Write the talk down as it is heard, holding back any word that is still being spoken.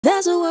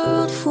There's a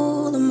world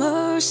full of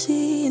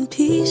mercy and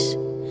peace,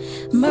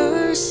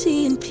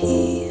 waiting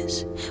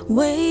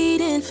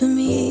for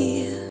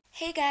me.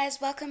 Hey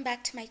guys, welcome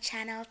back to my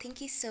channel. Thank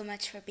you so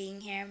much for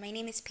being here. My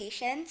name is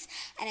Patience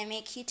and I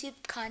make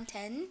YouTube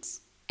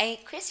content,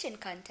 Christian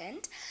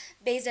content,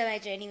 based on my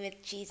journey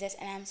with Jesus,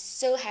 and I'm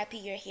so happy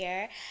you're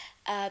here.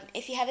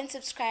 If you haven't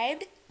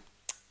subscribed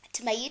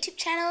to my YouTube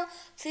channel,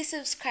 please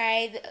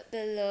subscribe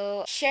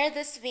below. Share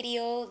this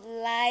video,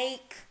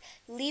 like,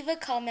 leave a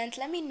comment,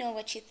 let me know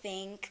what you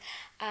think.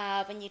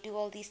 When you do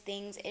all these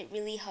things, it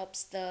really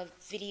helps the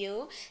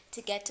video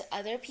to get to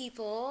other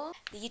people.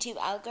 The YouTube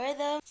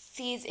algorithm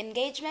sees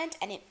engagement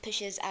and it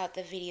pushes out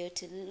the video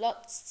to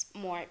lots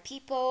more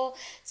people.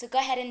 So go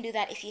ahead and do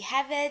that if you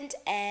haven't,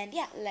 and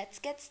yeah, let's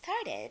get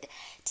started.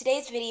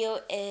 Today's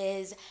video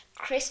is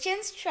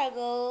Christian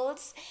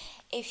struggles.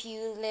 If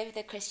you live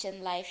the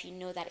Christian life, you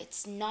know that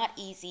it's not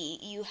easy.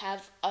 You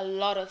have a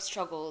lot of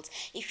struggles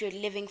if you're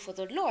living for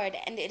the Lord,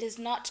 and it is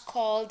not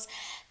called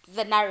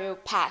the narrow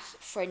path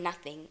for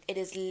nothing. It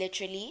is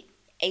literally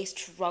a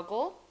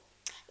struggle,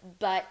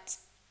 but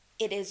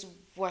it is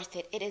worth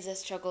it. It is a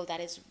struggle that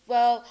is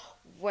well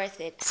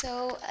worth it.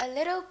 So a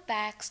little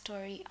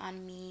backstory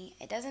on me.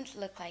 It doesn't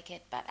look like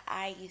it, but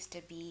I used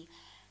to be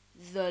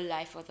the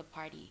life of the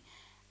party.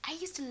 I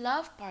used to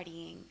love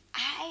partying.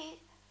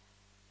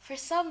 For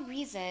some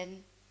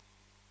reason,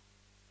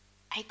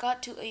 I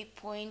got to a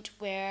point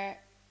where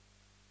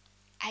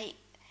I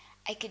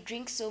could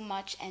drink so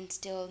much and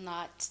still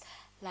not,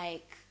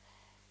 like,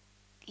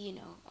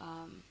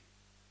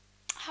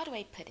 how do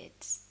I put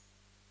it?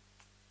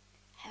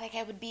 Like,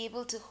 I would be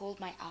able to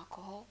hold my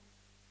alcohol.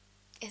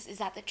 Is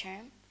that the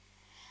term?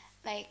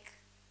 Like,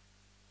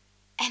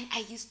 and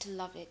I used to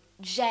love it,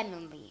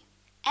 genuinely.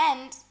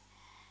 And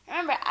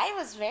remember, I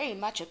was very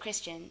much a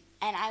Christian,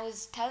 and I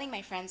was telling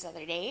my friends the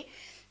other day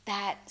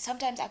that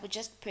sometimes I would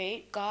just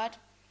pray, God,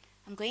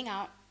 I'm going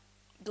out,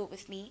 go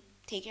with me,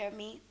 take care of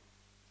me,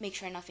 make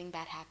sure nothing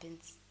bad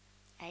happens,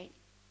 right?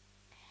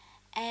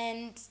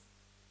 And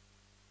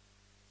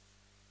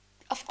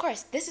of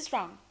course, this is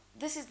wrong.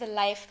 This is the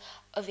life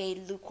of a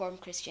lukewarm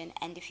Christian,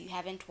 and if you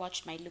haven't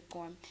watched my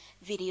lukewarm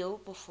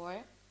video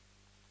before,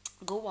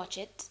 go watch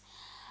it.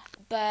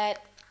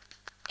 But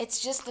it's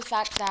just the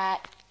fact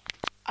that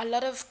a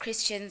lot of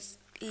Christians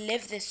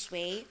live this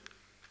way,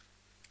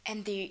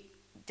 and they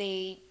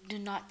do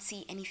not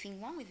see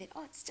anything wrong with it.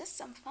 Oh, it's just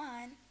some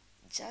fun,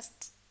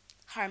 just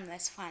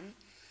harmless fun.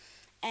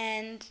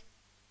 And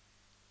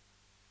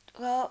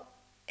well,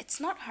 it's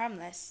not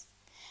harmless,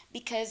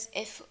 because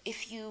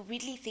if you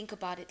really think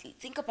about it,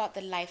 think about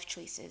the life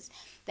choices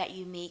that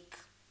you make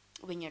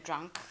when you're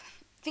drunk.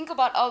 Think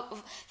about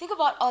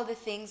all the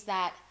things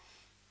that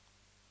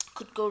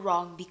could go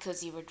wrong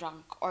because you were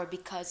drunk or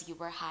because you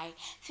were high.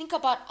 Think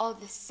about all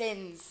the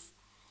sins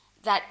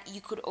that you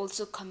could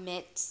also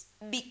commit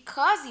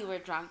because you were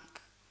drunk.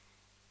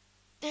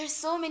 There's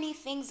so many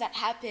things that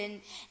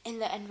happen in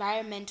the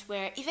environment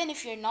where even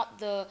if you're not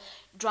the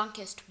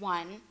drunkest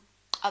one,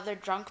 other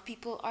drunk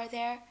people are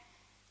there.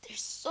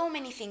 There's so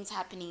many things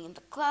happening in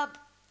the club.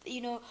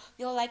 We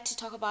all like to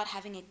talk about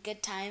having a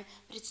good time,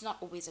 but it's not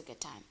always a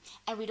good time.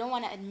 And we don't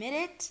want to admit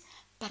it,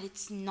 but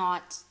it's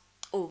not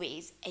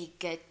always a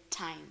good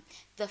time.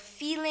 The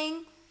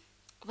feeling,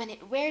 when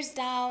it wears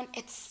down,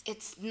 it's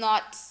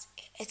not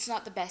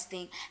the best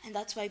thing, and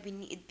that's why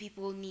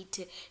people need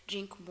to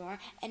drink more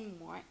and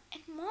more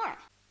and more.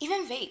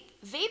 Even vape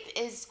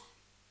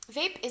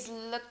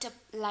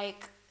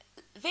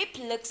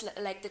looks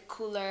like the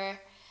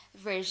cooler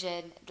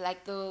version,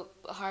 like the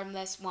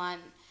harmless one.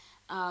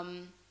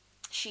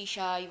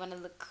 Shisha, you want to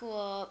look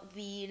cool.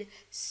 Weed,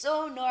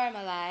 so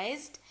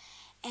normalized,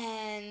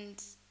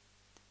 and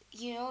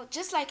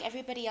just like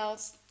everybody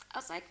else, I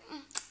was like,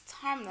 it's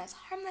harmless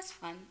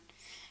fun.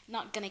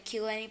 Not gonna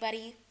kill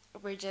anybody.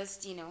 We're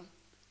just,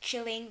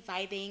 chilling,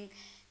 vibing,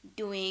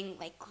 doing,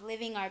 like,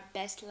 living our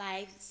best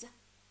lives,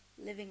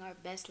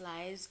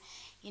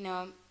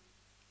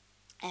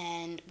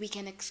 and we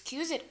can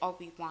excuse it all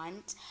we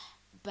want,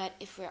 but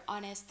if we're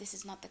honest, this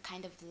is not the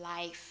kind of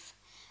life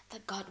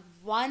that God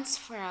wants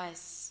for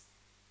us.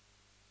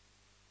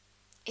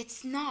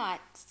 It's not.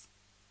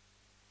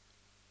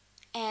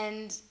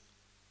 And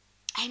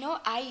I know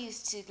I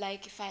used to,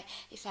 like,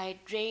 if I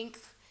drink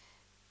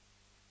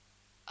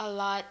a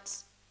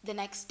lot, the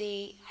next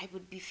day I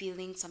would be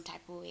feeling some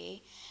type of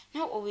way.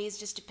 Not always,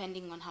 just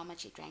depending on how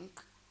much I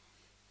drank.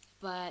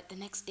 But the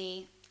next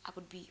day I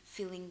would be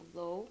feeling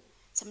low.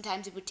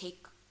 Sometimes it would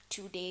take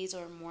 2 days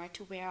or more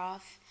to wear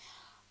off.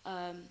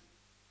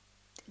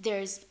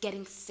 There's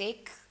getting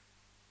sick.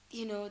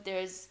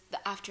 There's the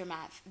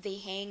aftermath, the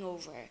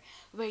hangover,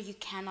 where you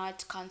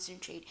cannot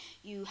concentrate.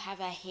 You have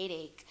a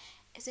headache.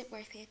 Is it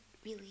worth it,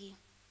 really?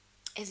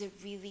 Is it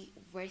really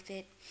worth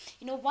it?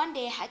 One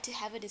day I had to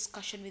have a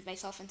discussion with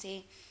myself and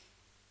say,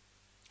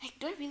 like,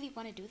 do I really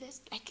want to do this?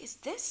 Like,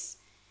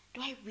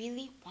 do I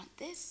really want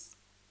this?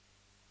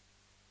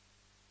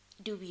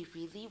 Do we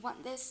really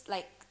want this?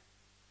 Like,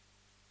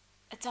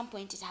 at some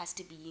point it has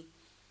to be,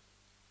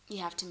 you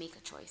have to make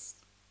a choice.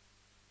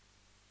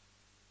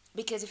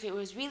 Because if it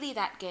was really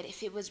that good,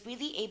 if it was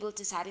really able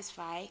to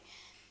satisfy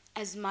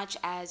as much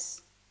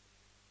as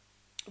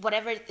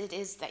whatever it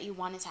is that you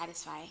want to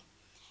satisfy,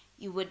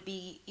 you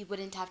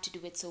wouldn't have to do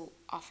it so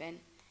often.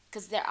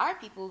 Because there are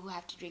people who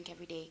have to drink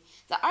every day.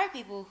 There are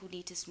people who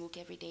need to smoke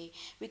every day,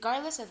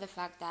 regardless of the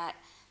fact that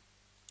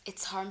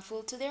it's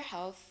harmful to their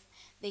health.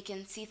 They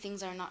can see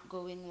things are not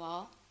going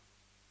well.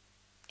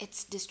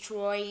 It's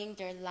destroying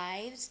their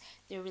lives,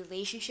 their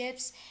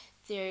relationships.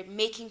 They're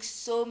making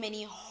so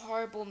many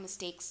horrible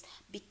mistakes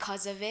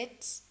because of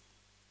it,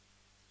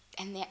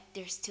 and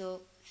they're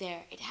still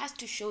there. It has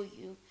to show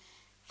you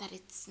that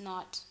it's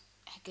not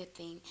a good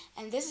thing.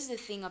 And this is the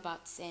thing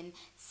about sin.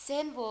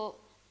 Sin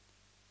will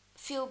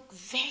feel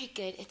very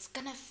good. It's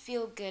gonna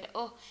feel good.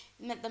 Oh,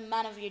 you met the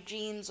man of your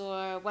dreams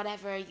or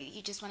whatever.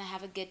 You just want to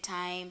have a good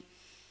time.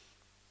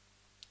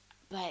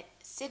 But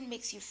sin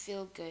makes you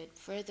feel good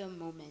for the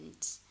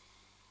moment.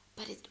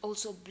 But it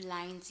also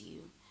blinds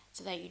you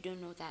so that you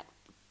don't know that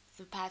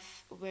the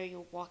path where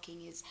you're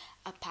walking is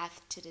a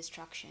path to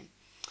destruction.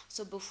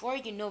 So before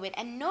you know it,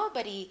 and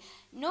nobody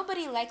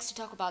likes to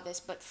talk about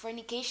this, but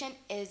fornication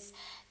is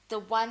the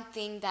one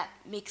thing that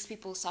makes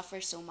people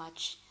suffer so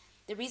much.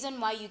 The reason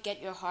why you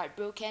get your heart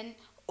broken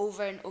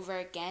over and over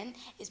again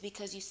is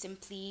because you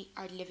simply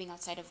are living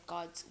outside of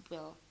God's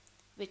will,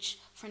 which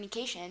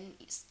fornication,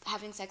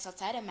 having sex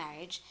outside of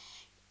marriage,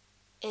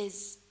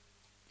 is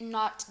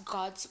not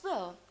God's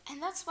will.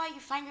 And that's why you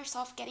find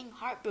yourself getting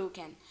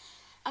heartbroken.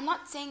 I'm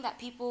not saying that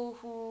people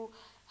who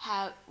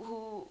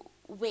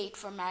wait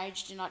for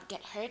marriage do not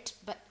get hurt,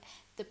 but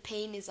the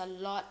pain is a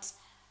lot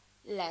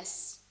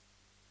less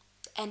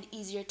and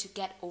easier to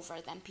get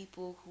over than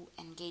people who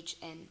engage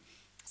in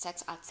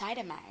sex outside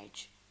of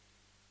marriage.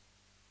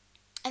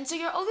 And so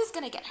you're always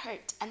going to get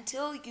hurt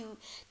until you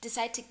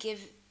decide to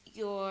give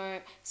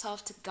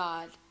yourself to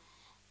God.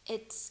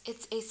 It's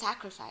a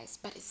sacrifice,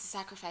 but it's a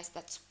sacrifice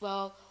that's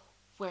well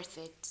worth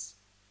it.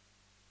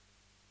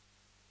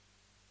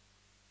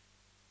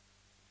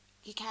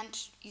 You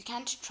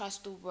can't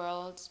trust the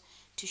world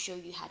to show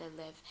you how to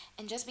live.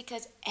 And just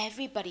because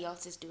everybody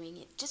else is doing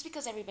it,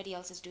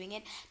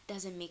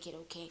 doesn't make it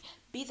okay.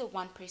 Be the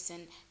one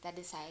person that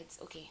decides,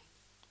 okay,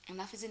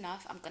 enough is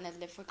enough. I'm going to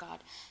live for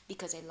God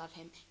because I love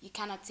him. You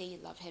cannot say you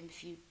love him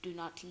if you do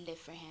not live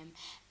for him.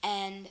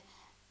 And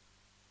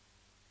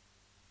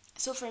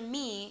so for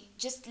me,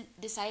 just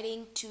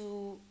deciding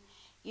to,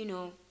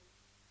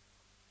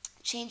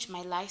 change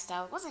my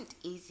lifestyle wasn't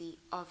easy,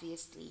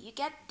 obviously. You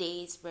get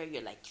days where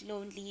you're like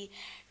lonely.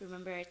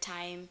 Remember a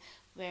time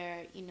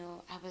where,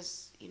 I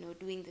was,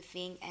 doing the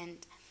thing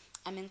and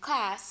I'm in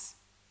class,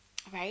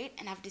 right?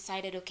 And I've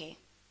decided, okay,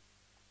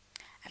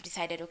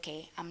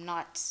 I'm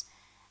not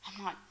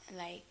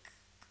like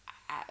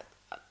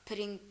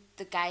putting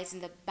the guys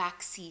in the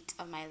back seat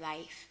of my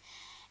life.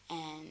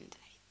 And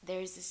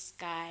there's this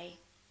guy,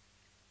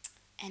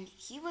 and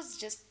he was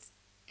just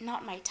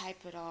not my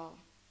type at all.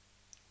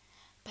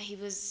 But he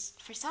was,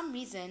 for some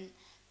reason,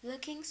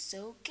 looking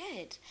so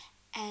good.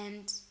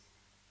 And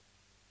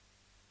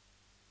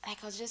I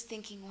was just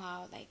thinking,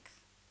 wow, I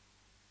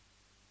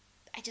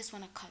just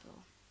want to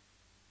cuddle.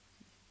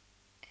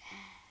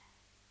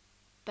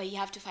 But you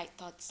have to fight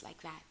thoughts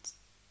like that.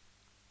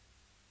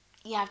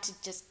 You have to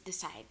just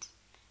decide.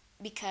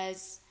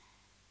 Because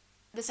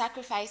the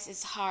sacrifice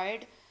is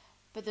hard,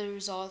 but the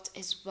result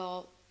is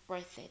well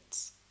worth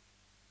it.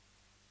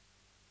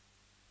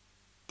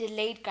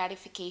 Delayed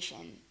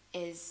gratification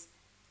is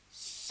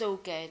so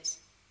good.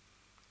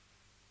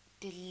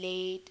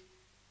 Delayed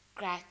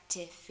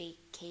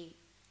gratification.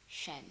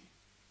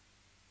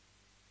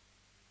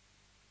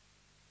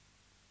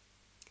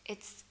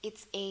 It's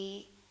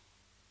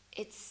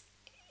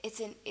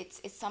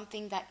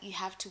something that you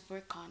have to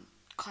work on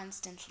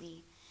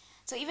constantly.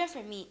 So even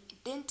for me,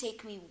 it didn't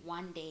take me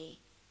one day.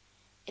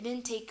 It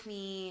didn't take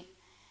me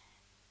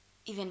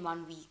even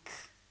 1 week.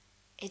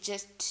 It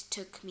just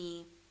took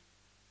me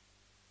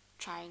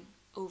trying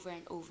over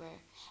and over.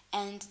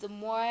 And the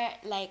more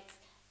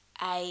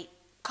I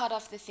cut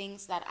off the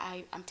things that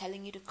I'm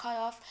telling you to cut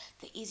off,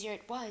 the easier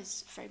it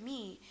was for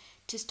me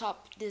to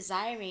stop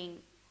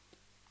desiring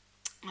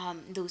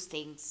those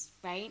things,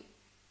 right?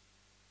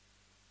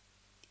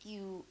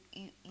 You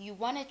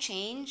want to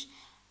change,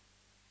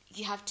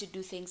 you have to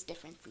do things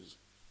differently.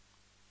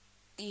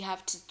 You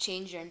have to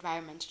change your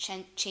environment,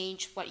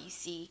 change what you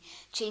see,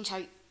 change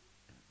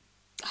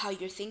how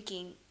you're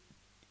thinking.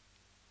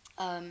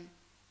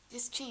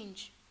 Just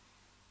change.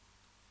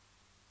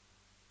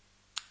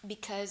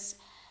 Because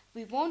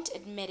we won't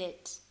admit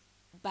it,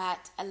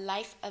 but a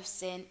life of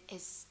sin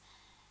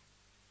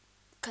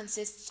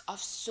consists of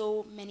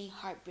so many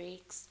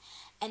heartbreaks.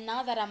 And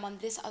now that I'm on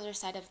this other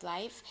side of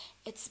life,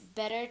 it's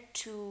better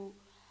to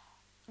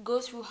go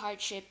through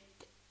hardship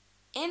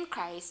in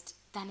Christ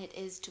than it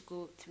is to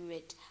go through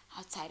it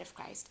outside of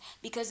Christ.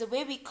 Because the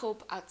way we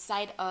cope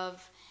outside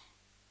of,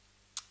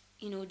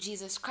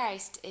 Jesus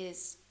Christ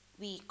is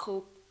we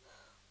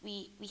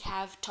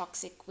have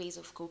toxic ways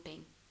of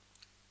coping.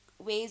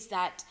 Ways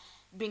that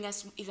bring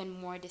us even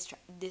more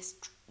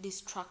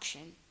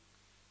destruction.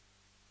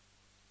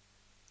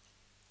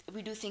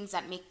 we do things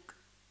that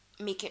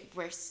make it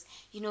worse.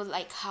 You know,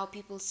 like how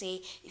people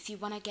say, if you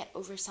want to get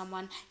over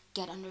someone,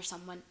 get under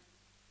someone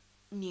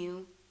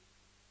new.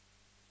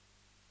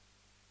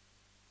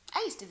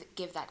 I used to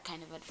give that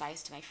kind of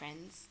advice to my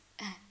friends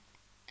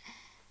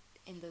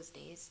in those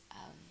days.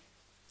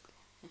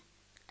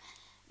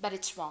 But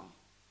it's wrong.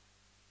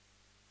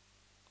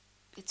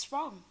 It's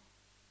wrong.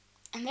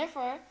 And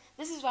therefore,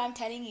 this is why I'm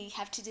telling you, you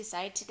have to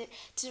decide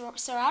to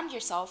surround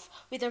yourself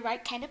with the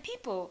right kind of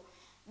people.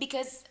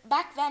 Because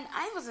back then,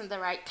 I wasn't the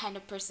right kind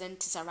of person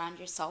to surround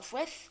yourself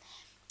with.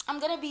 I'm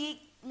going to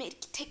be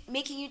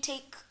making you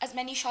take as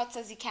many shots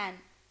as you can.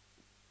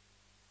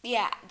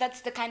 Yeah,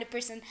 that's the kind of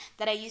person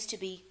that I used to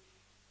be.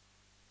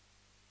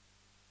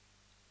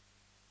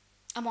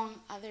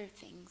 Among other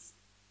things.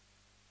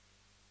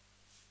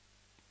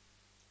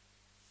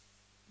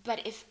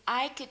 But if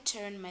I could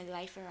turn my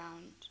life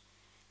around,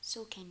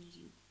 so can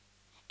you.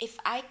 If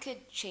I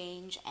could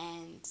change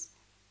and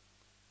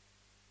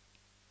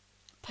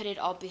put it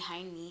all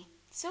behind me,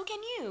 so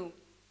can you.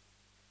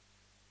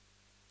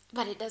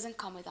 But it doesn't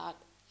come without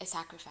a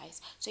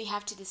sacrifice. So you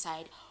have to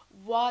decide,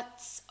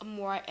 what's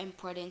more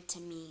important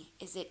to me?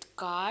 Is it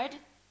God?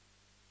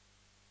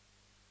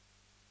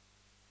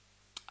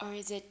 Or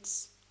is it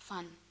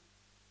fun?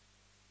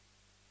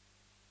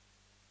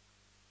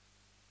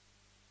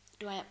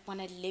 Do I want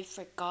to live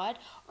for God,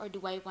 or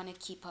do I want to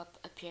keep up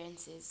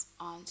appearances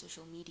on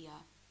social media?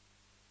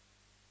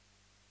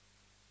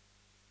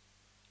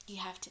 You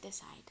have to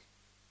decide.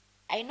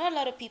 I know a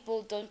lot of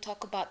people don't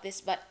talk about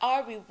this, but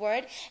our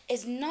reward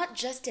is not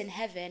just in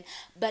heaven,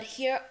 but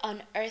here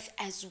on earth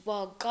as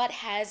well. God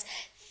has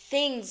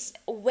things,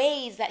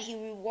 ways that He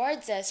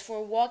rewards us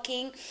for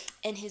walking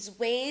in His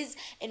ways,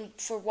 and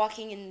for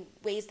walking in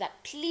ways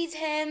that please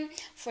Him,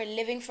 for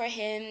living for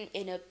Him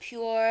in a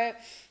pure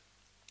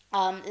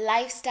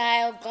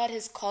lifestyle. God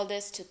has called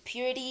us to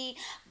purity.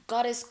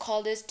 God has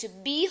called us to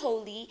be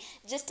holy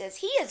just as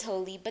He is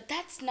holy, but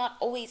that's not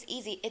always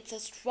easy. It's a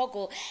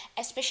struggle,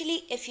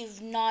 especially if you've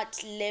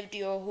not lived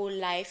your whole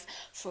life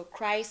for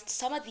Christ.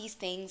 Some of these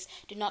things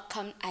do not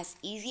come as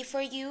easy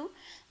for you.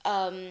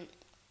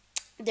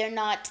 They're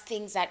not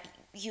things that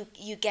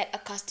you get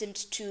accustomed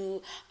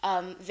to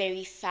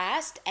very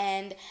fast,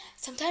 and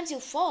sometimes you'll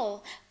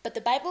fall. But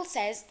the Bible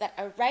says that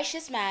a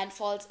righteous man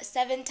falls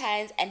 7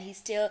 times and he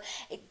still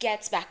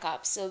gets back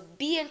up. So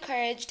be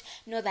encouraged.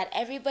 Know that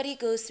everybody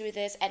goes through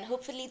this, and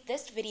hopefully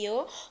this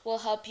video will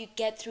help you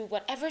get through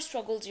whatever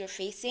struggles you're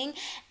facing.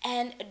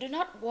 And do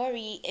not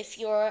worry if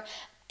you're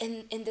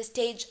in the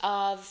stage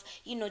of,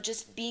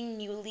 just being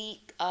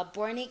newly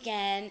born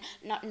again,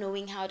 not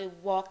knowing how to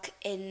walk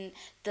in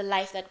the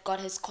life that God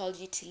has called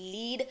you to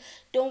lead.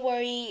 Don't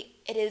worry,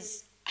 it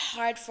is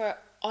hard for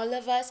all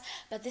of us,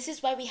 but this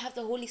is why we have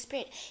the Holy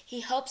Spirit.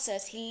 He helps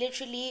us. He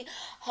literally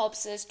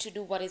helps us to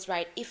do what is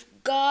right. If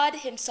God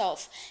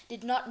Himself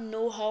did not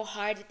know how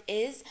hard it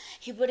is,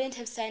 He wouldn't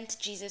have sent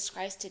Jesus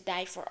Christ to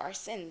die for our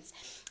sins.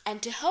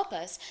 And to help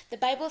us, the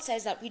Bible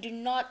says that we do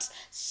not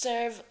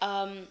serve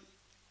a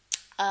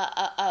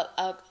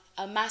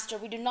master.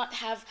 We do not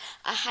have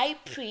a high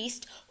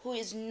priest who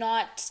is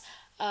not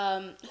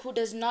who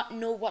does not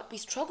know what we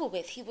struggle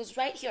with. He was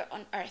right here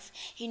on earth.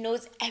 He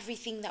knows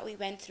everything that we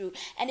went through.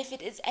 And if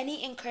it is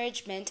any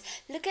encouragement,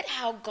 look at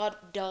how God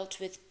dealt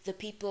with the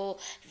people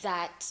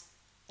that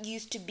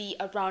used to be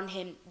around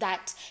Him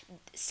that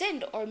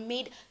sinned or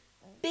made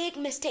big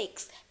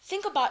mistakes.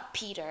 Think about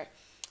Peter.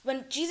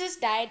 When Jesus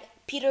died,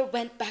 Peter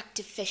went back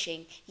to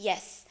fishing.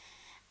 Yes.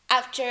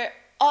 After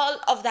all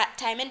of that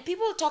time, and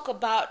people talk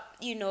about,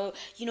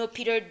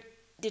 Peter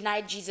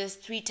denied Jesus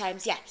 3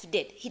 times. Yeah,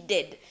 he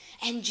did.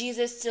 And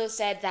Jesus still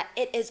said that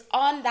it is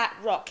on that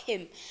rock,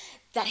 Him,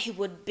 that He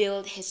would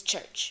build His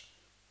church.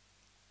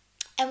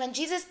 And when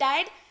Jesus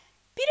died,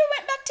 Peter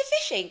went back to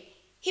fishing.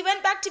 He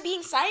went back to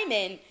being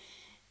Simon.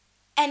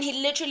 And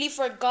he literally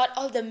forgot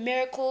all the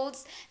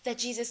miracles that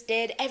Jesus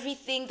did,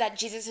 everything that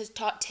Jesus has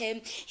taught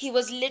him. He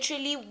was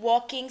literally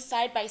walking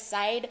side by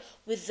side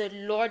with the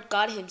Lord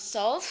God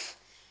Himself.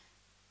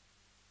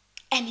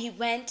 And he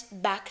went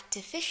back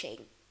to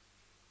fishing.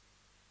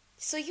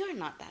 So you're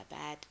not that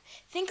bad.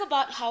 Think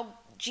about how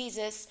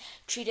Jesus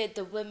treated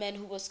the woman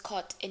who was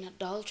caught in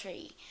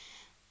adultery.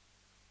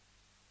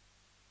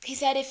 He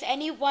said, if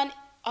any one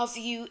of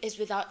you is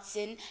without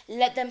sin,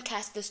 let them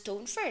cast the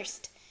stone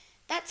first.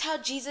 That's how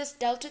Jesus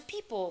dealt with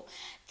people.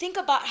 Think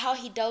about how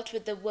He dealt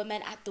with the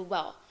woman at the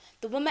well.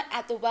 The woman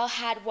at the well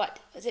had what?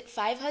 Was it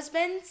 5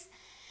 husbands?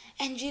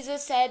 And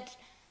Jesus said,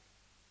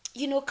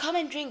 come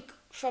and drink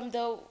from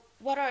the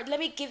water. Let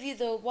me give you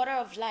the water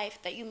of life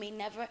that you may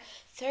never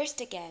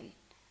thirst again.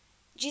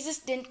 Jesus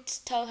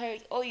didn't tell her,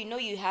 oh,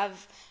 you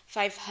have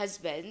 5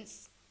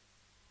 husbands.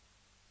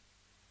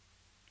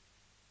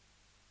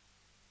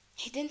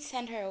 He didn't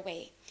send her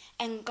away.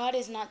 And God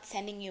is not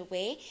sending you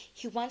away.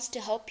 He wants to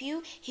help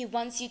you. He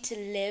wants you to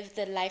live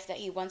the life that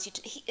He wants you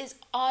to. He is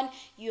on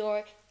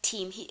your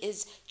team. He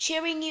is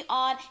cheering you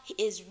on. He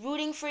is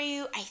rooting for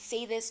you. I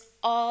say this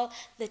all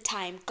the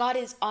time. God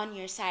is on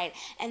your side.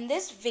 And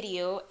this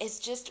video is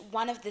just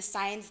one of the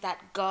signs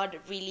that God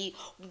really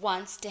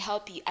wants to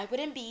help you. I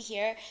wouldn't be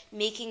here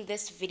making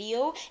this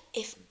video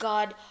if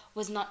God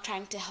was not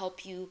trying to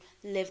help you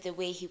live the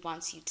way He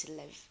wants you to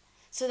live,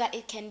 so that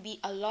it can be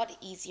a lot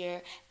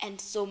easier and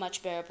so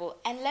much bearable.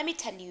 And let me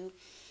tell you,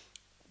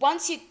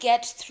 once you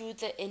get through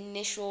the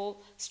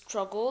initial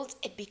struggles,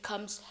 it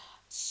becomes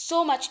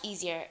so much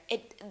easier.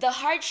 The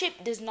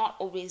hardship does not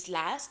always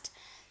last.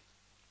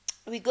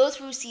 We go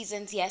through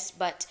seasons, yes,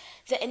 but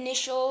the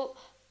initial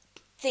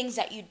things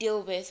that you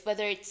deal with,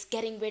 whether it's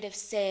getting rid of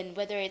sin,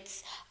 whether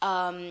it's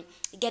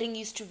getting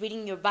used to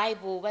reading your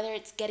Bible, whether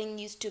it's getting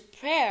used to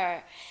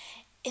prayer,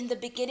 in the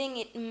beginning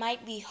it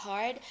might be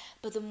hard,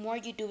 but the more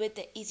you do it,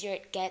 the easier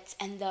it gets,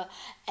 and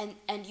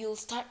you'll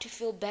start to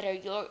feel better.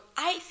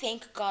 I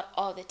thank God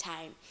all the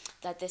time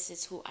that this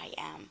is who I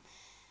am.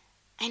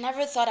 I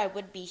never thought I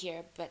would be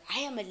here, but I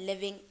am a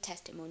living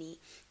testimony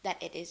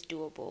that it is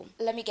doable.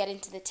 Let me get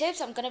into the tips.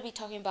 I'm going to be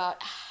talking about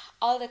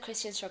all the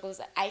Christian struggles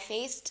that I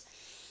faced,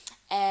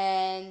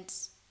 and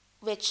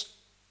which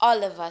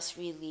all of us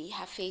really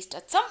have faced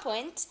at some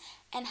point,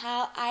 and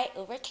how I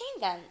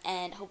overcame them,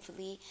 and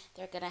hopefully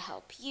they're gonna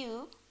help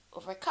you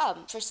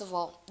overcome. First of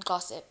all,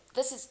 gossip.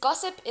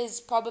 Gossip is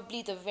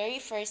probably the very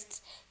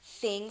first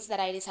things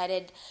that I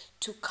decided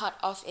to cut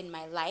off in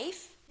my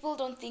life. People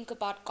don't think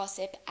about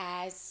gossip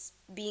as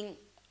being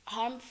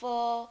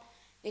harmful.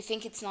 They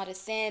think it's not a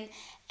sin,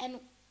 and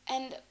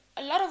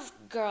a lot of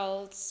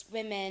girls,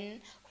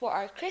 women who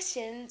are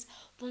Christians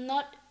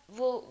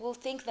will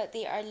think that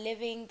they are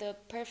living the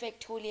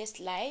perfect, holiest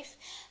life,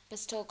 but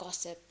still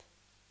gossip.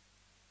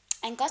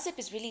 And gossip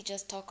is really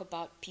just talk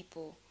about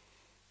people.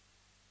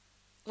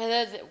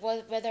 Whether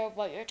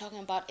what you're talking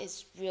about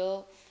is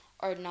real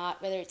or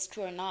not, whether it's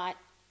true or not,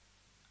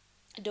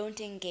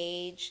 don't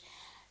engage.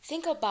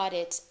 Think about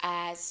it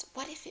as,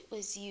 what if it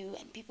was you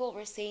and people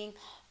were saying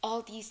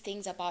all these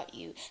things about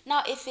you?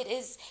 Now,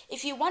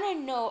 if you want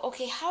to know,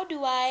 okay, how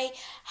do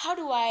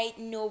I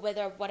know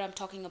whether what I'm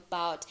talking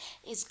about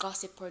is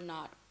gossip or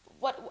not?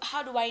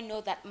 How do I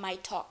know that my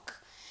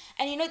talk?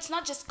 And it's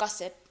not just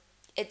gossip,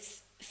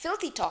 it's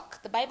filthy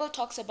talk. The Bible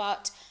talks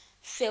about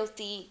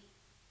filthy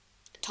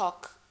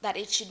talk, that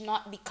it should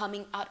not be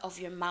coming out of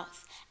your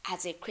mouth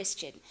as a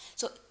Christian.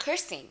 So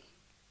cursing,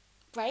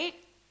 right?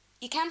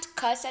 You can't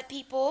curse at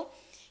people.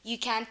 You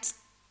can't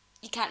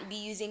be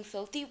using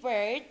filthy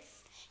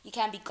words. You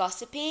can't be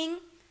gossiping.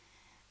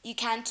 You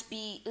can't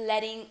be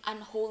letting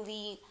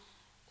unholy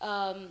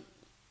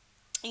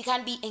you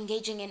can't be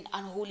engaging in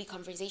unholy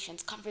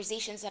conversations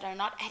that are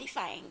not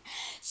edifying.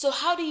 So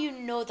how do you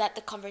know that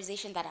the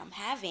conversation that I'm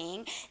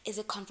having is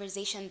a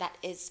conversation that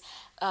is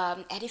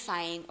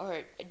edifying,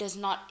 or is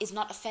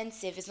not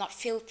offensive, is not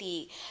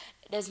filthy,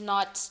 does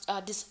not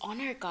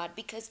dishonor God?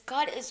 Because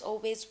God is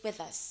always with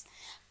us.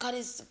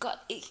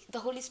 The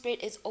Holy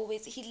Spirit is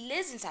always, He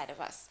lives inside of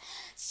us.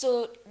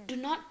 So do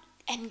not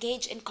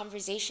engage in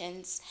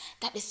conversations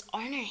that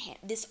dishonor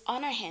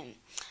him.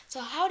 So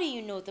how do you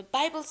know? The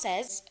Bible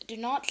says, do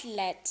not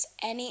let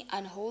any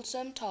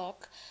unwholesome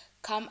talk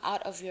come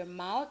out of your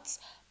mouths,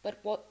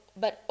 but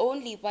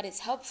only what is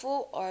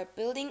helpful or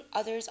building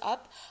others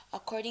up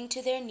according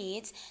to their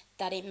needs,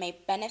 that it may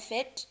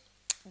benefit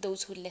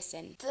those who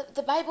listen.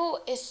 The Bible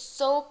is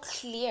so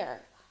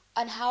clear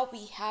on how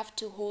we have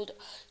to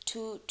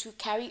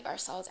carry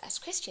ourselves as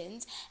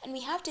Christians, and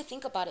we have to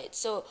think about it.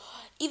 So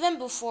even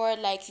before,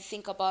 like, you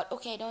think about,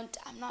 okay,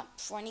 I'm not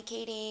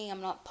fornicating, I'm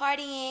not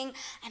partying,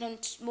 I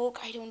don't smoke,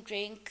 I don't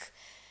drink,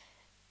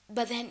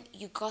 but then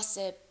you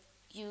gossip,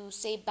 you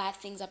say bad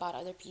things about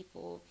other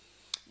people,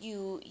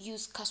 you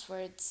use cuss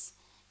words,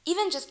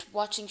 even just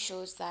watching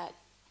shows that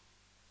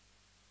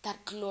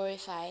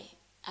glorify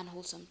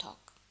unwholesome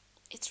talk,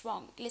 it's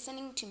wrong.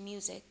 Listening to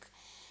music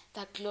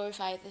that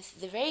glorify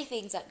the very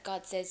things that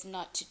God says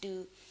not to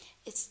do,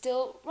 it's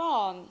still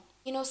wrong.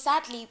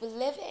 Sadly, we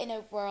live in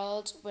a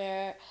world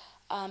where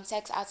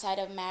sex outside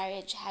of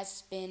marriage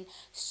has been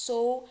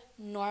so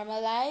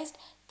normalized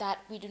that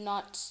we do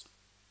not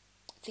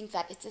think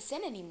that it's a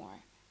sin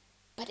anymore.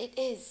 But it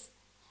is.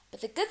 But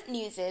the good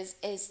news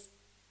is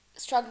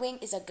struggling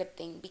is a good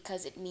thing,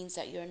 because it means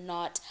that you're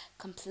not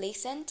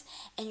complacent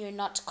and you're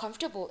not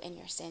comfortable in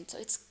your sin. So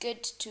it's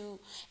good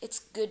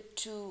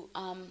to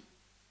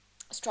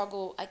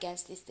struggle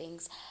against these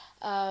things.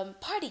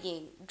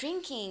 Partying,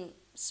 drinking,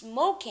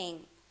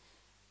 smoking,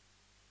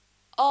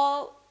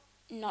 all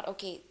not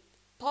okay.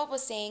 Paul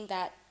was saying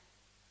that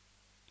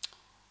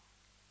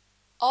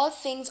all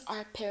things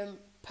are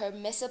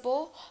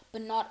permissible,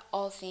 but not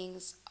all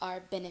things are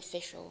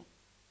beneficial,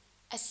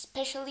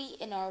 especially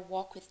in our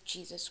walk with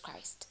Jesus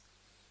Christ.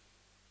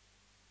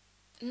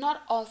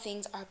 Not all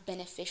things are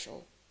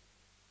beneficial.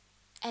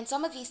 And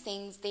some of these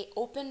things, they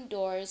open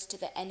doors to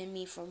the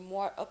enemy for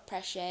more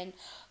oppression,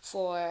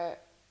 for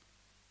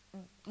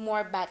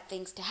more bad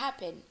things to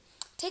happen.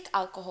 Take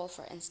alcohol,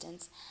 for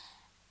instance.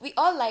 We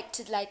all like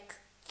to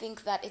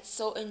think that it's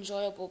so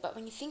enjoyable, but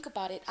when you think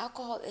about it,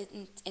 alcohol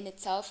in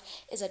itself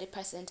is a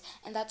depressant,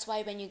 and that's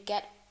why when you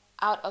get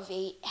out of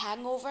a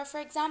hangover, for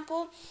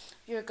example,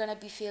 you're gonna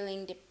be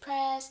feeling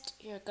depressed,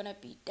 you're gonna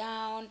be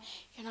down,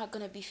 you're not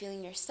gonna be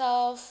feeling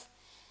yourself,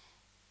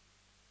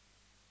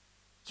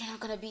 you're not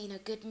gonna be in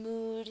a good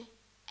mood,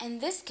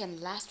 and this can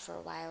last for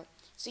a while.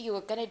 So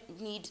you're gonna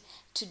need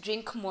to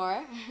drink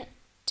more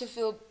to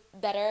feel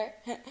better,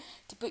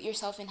 to put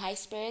yourself in high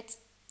spirits.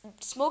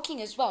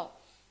 Smoking as well.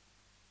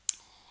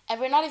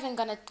 And we're not even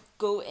gonna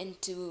go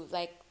into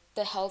like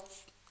the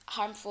health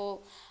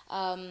harmful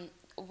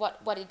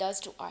what it does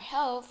to our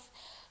health,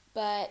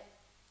 but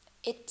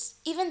it's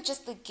even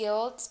just the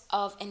guilt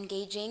of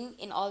engaging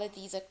in all of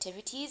these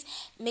activities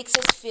makes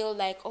us feel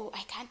like, oh,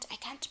 I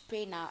can't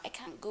pray now, I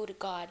can't go to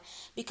God,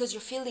 because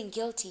you're feeling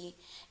guilty.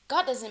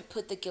 God doesn't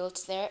put the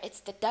guilt there, it's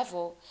the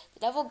devil.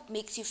 The devil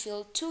makes you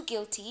feel too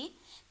guilty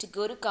to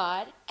go to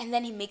God, and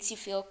then he makes you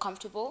feel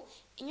comfortable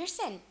in your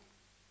sin.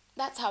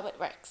 That's how it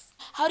works.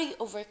 How do you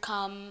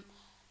overcome,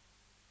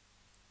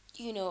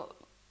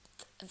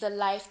 the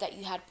life that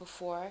you had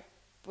before,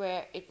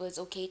 where it was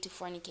okay to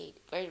fornicate,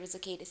 where it was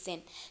okay to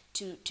sin,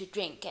 to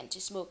drink and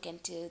to smoke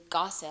and to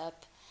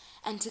gossip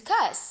and to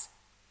cuss?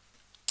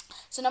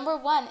 So number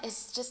one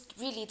is just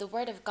really the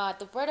Word of God.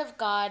 The Word of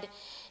God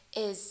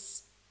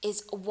is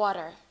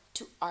water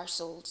to our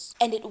souls,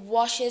 and it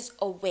washes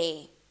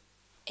away.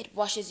 It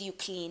washes you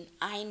clean.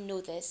 I know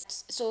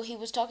this. So he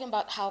was talking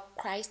about how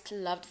Christ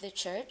loved the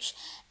church.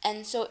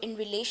 And so in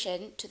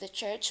relation to the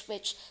church,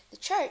 which the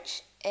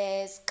church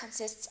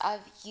consists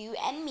of you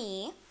and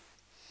me,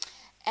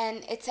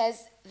 and it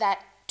says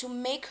that to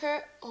make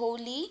her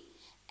holy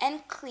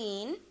and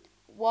clean,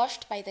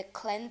 washed by the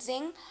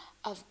cleansing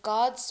of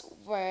God's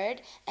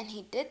word, and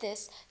he did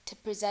this to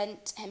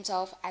present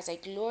himself as a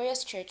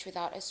glorious church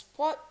without a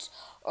spot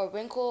or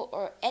wrinkle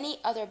or any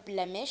other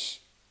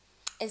blemish.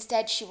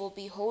 Instead, she will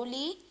be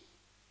holy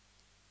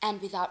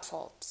and without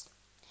fault.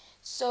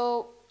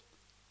 So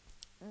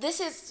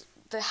this is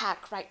the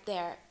hack right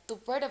there. The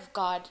Word of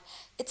God,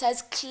 it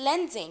says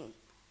cleansing,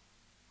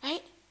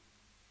 right?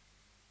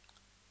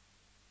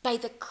 By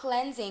the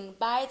cleansing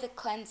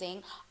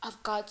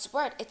of God's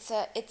word. It's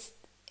a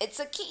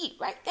key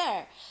right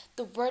there.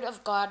 The Word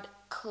of God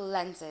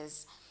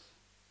cleanses.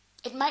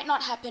 It might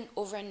not happen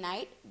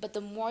overnight, but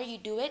the more you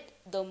do it,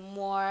 the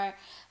more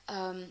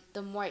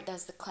it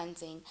does the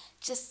cleansing.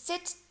 Just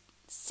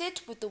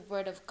sit with the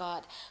Word of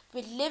God.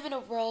 We live in a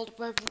world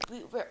where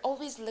we're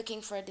always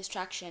looking for a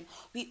distraction.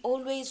 We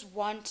always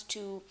want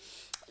to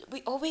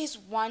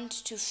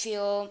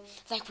feel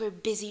like we're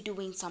busy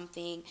doing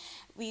something.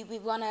 We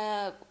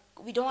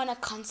don't want to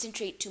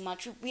concentrate too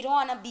much. We don't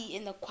want to be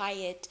in the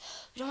quiet.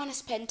 We don't want to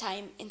spend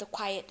time in the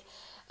quiet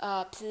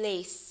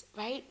place,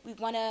 right?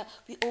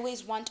 We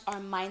always want our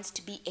minds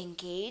to be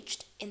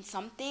engaged in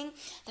something.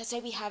 That's why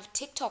we have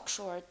TikTok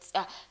shorts,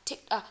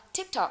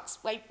 TikToks.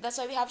 Right? That's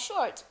why we have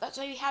shorts. That's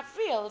why we have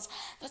reels.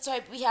 That's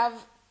why we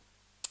have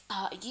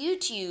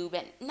YouTube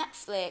and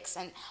Netflix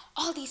and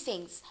all these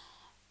things.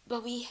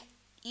 But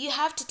you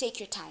have to take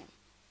your time.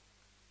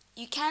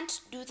 You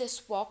can't do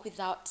this walk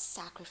without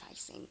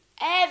sacrificing.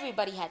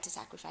 Everybody had to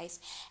sacrifice.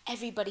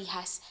 Everybody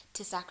has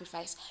to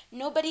sacrifice.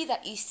 Nobody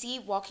that you see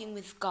walking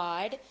with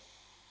God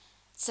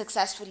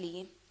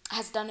successfully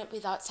has done it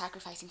without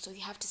sacrificing. So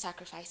you have to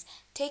sacrifice.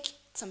 Take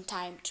some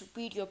time to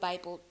read your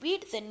Bible.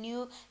 Read the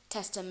New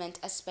Testament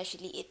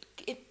especially.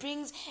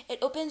 It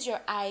opens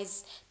your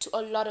eyes to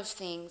a lot of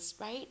things,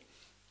 right?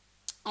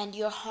 And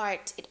your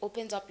heart, it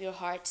opens up your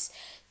hearts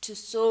to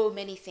so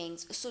many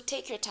things. So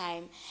take your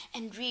time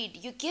and read.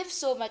 You give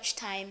so much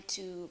time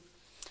to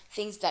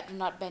things that do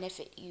not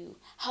benefit you.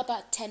 How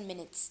about 10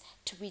 minutes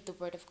to read the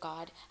Word of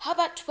God? How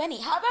about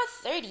 20? How about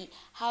 30?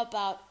 How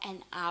about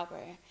an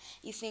hour?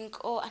 You think,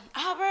 oh, an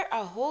hour,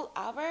 a whole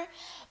hour?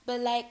 But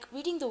like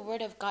reading the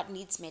Word of God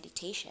needs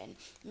meditation.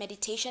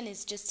 Meditation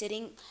is just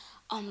sitting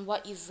on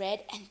what you've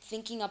read and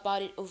thinking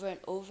about it over and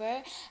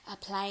over,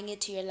 applying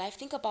it to your life.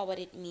 Think about what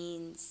it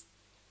means.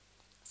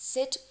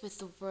 Sit with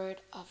the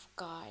Word of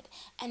God.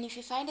 And if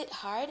you find it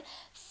hard,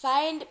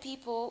 find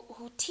people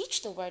who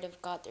teach the Word of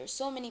God. There's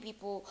so many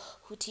people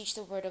who teach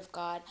the Word of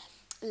God.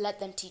 Let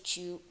them teach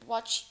you.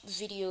 Watch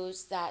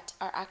videos that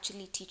are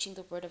actually teaching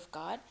the Word of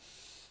God.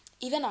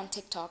 Even on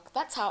TikTok,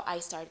 that's how I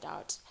started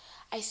out.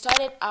 I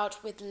started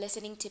out with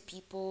listening to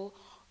people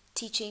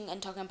teaching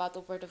and talking about the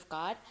Word of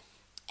God.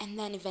 And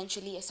then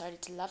eventually I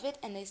started to love it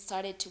and I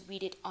started to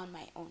read it on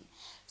my own.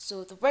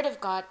 So the Word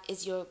of God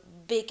is your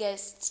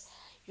biggest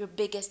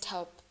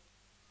help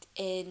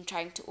in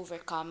trying to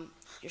overcome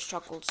your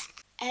struggles.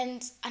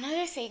 And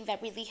another thing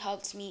that really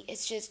helps me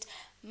is just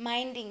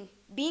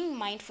being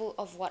mindful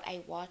of what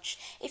I watch.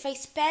 If I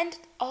spend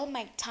all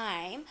my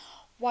time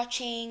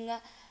watching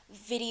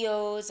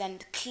videos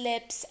and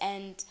clips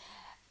and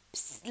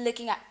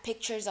looking at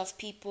pictures of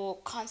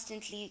people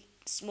constantly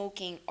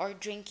smoking or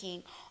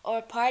drinking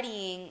or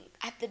partying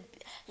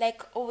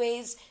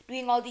always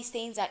doing all these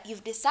things that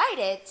you've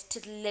decided to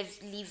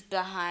leave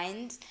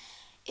behind,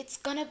 it's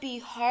gonna be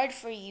hard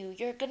for you.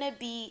 You're gonna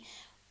be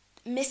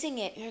missing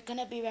it. You're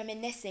gonna be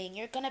reminiscing.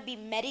 You're gonna be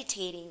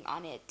meditating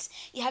on it.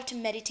 You have to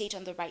meditate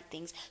on the right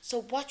things. So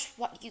watch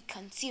what you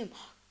consume.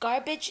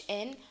 Garbage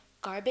in,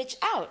 garbage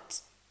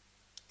out.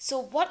 So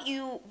what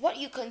you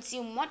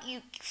consume, what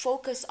you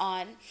focus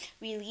on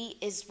really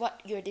is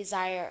what your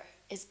desire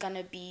is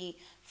gonna be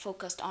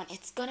focused on.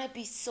 It's gonna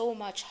be so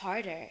much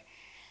harder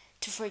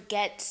to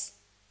forget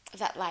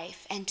that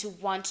life and to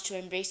want to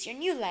embrace your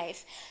new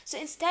life. So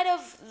instead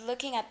of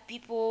looking at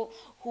people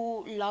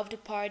who love to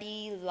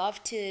party,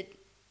 love to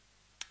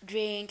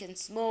drink and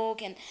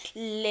smoke and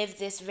live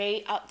this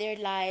very out there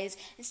lives,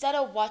 instead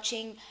of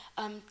watching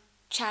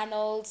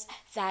channels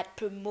that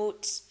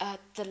promote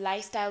the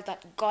lifestyle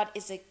that God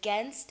is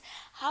against,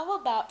 how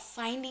about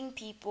finding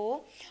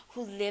people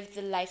who live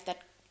the life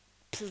that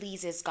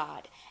pleases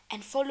God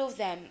and follow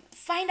them?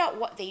 Find out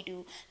what they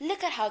do.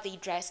 Look at how they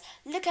dress.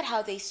 Look at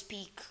how they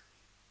speak.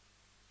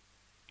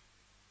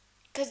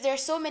 Because there are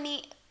so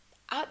many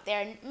out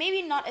there,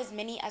 maybe not as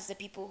many as the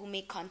people who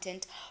make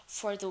content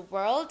for the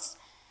world,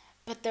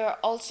 but there are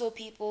also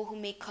people who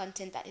make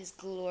content that is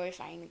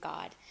glorifying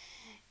God.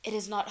 It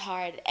is not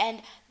hard.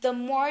 And the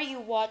more you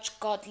watch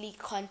godly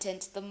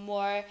content, the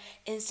more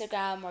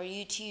Instagram or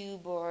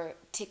YouTube or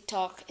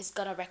TikTok is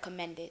going to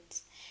recommend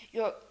it.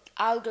 Your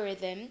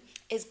algorithm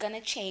is going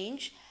to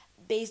change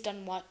based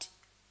on what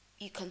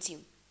you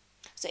consume.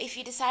 So if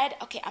you decide,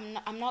 okay, I'm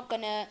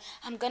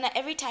gonna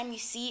every time you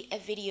see a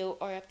video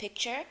or a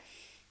picture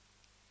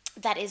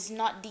that is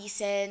not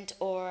decent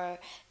or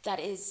that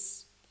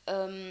is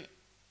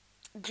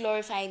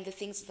glorifying the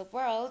things of the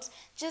world,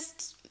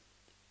 just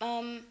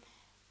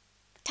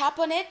tap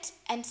on it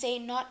and say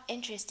not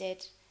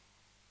interested.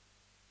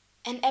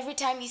 And every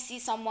time you see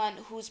someone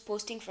who's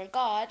posting for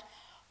God,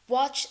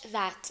 watch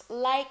that,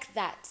 like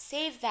that,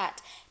 save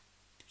that.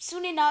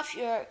 Soon enough,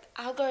 your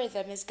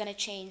algorithm is going to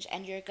change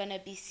and you're going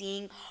to be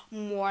seeing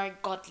more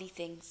godly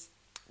things.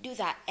 Do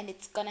that and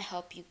it's going to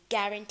help you,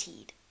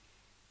 guaranteed.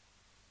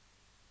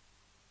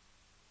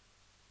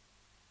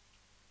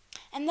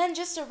 And then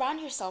just surround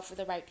yourself with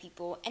the right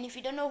people. And if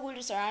you don't know who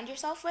to surround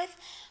yourself with,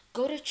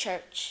 go to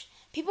church.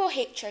 People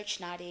hate church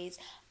nowadays,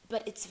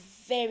 but it's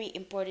very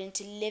important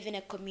to live in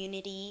a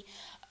community,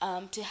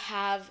 to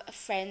have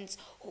friends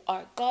who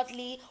are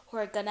godly, who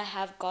are gonna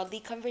have godly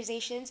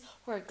conversations,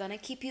 who are gonna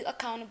keep you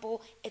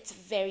accountable. It's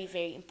very,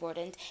 very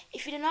important.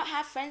 If you do not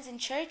have friends in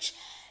church,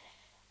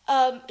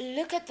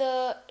 look at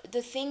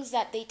the things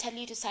that they tell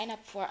you to sign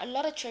up for. A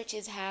lot of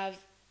churches have,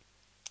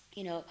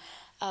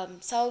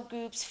 cell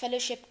groups,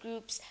 fellowship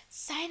groups.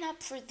 Sign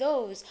up for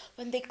those.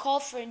 When they call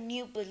for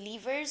new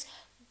believers,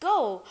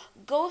 go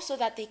so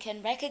that they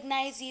can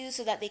recognize you,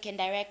 so that they can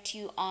direct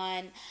you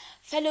on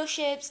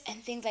fellowships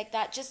and things like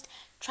that. Just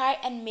try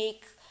and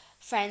make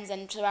friends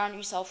and surround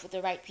yourself with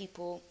the right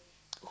people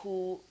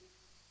who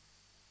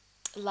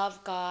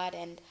love God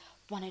and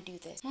want to do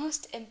this.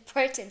 Most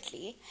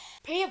importantly,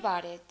 pray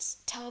about it.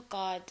 Tell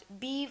God.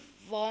 Be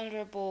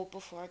vulnerable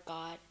before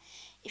God.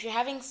 If you're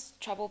having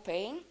trouble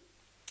praying,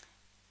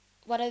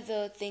 one of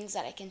the things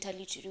that I can tell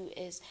you to do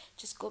is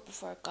just go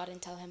before God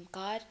and tell him,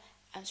 God,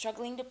 I'm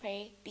struggling to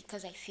pray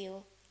because I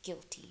feel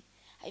guilty.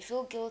 I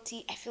feel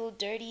guilty. I feel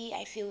dirty.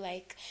 I feel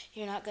like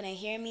you're not going to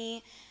hear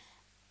me.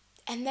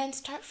 And then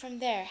start from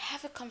there.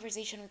 Have a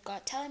conversation with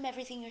God. Tell him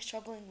everything you're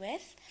struggling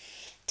with.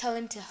 Tell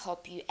him to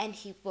help you, and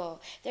he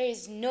will. There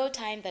is no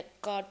time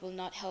that God will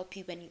not help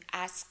you when you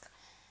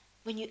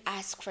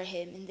ask for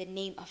him in the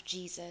name of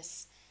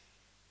Jesus.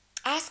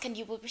 Ask and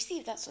you will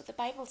receive. That's what the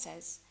Bible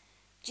says.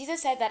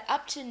 Jesus said that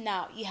up to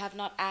now you have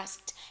not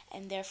asked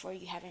and therefore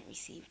you haven't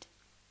received.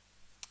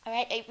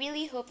 Alright, I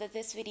really hope that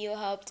this video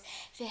helped.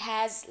 If it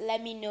has,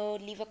 let me know,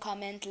 leave a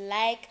comment,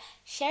 like,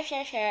 share,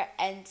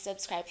 and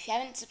subscribe. If you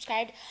haven't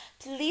subscribed,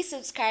 please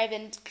subscribe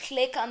and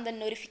click on the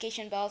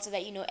notification bell so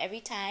that you know every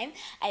time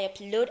I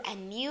upload a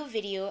new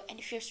video. And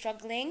if you're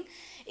struggling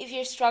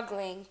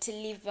to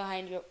leave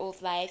behind your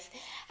old life,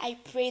 I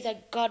pray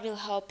that God will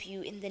help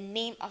you in the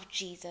name of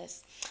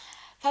Jesus.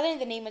 Father, in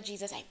the name of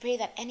Jesus, I pray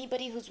that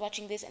anybody who's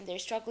watching this and they're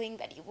struggling,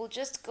 that you will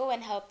just go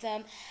and help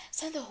them.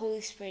 Send the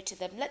Holy Spirit to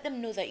them. Let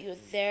them know that you're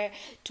there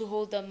to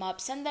hold them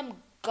up. Send them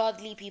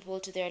godly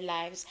people to their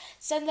lives.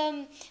 Send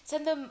them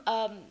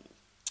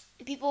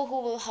people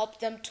who will help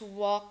them to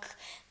walk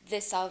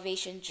this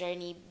salvation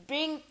journey.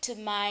 Bring to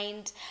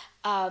mind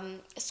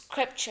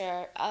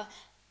scripture.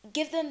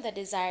 Give them the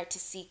desire to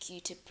seek you,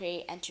 to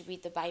pray and to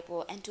read the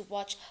Bible and to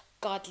watch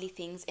godly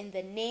things. In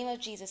the name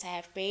of Jesus I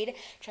have prayed,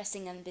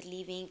 trusting and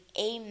believing.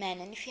 Amen.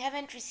 And if you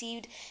haven't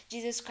received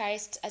Jesus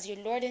Christ as your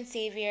Lord and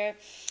Savior,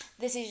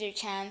 this is your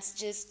chance.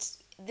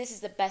 This is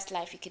the best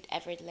life you could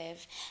ever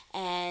live.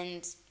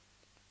 And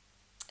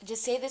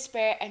just say this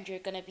prayer and you're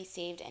going to be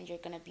saved and you're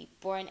going to be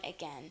born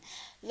again.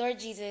 Lord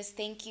Jesus,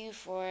 thank you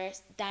for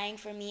dying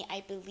for me.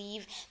 I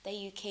believe that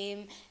you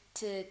came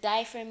to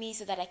die for me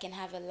so that I can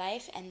have a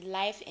life and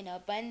life in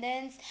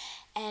abundance.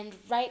 And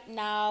right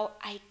now,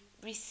 I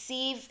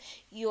receive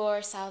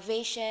your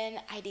salvation.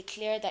 I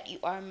declare that you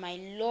are my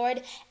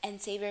Lord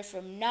and Savior.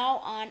 From now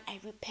on, I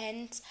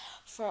repent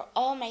for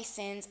all my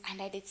sins,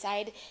 and I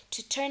decide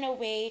to turn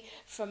away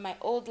from my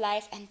old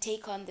life and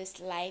take on this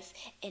life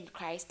in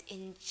Christ.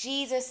 In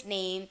Jesus'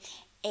 name,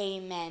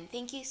 amen.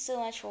 Thank you so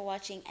much for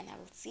watching, and I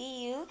will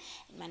see you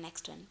in my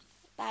next one.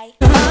 Bye.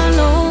 I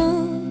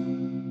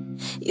know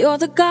you're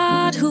the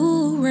God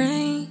who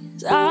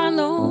reigns. I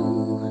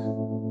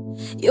know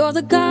you're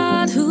the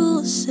God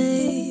who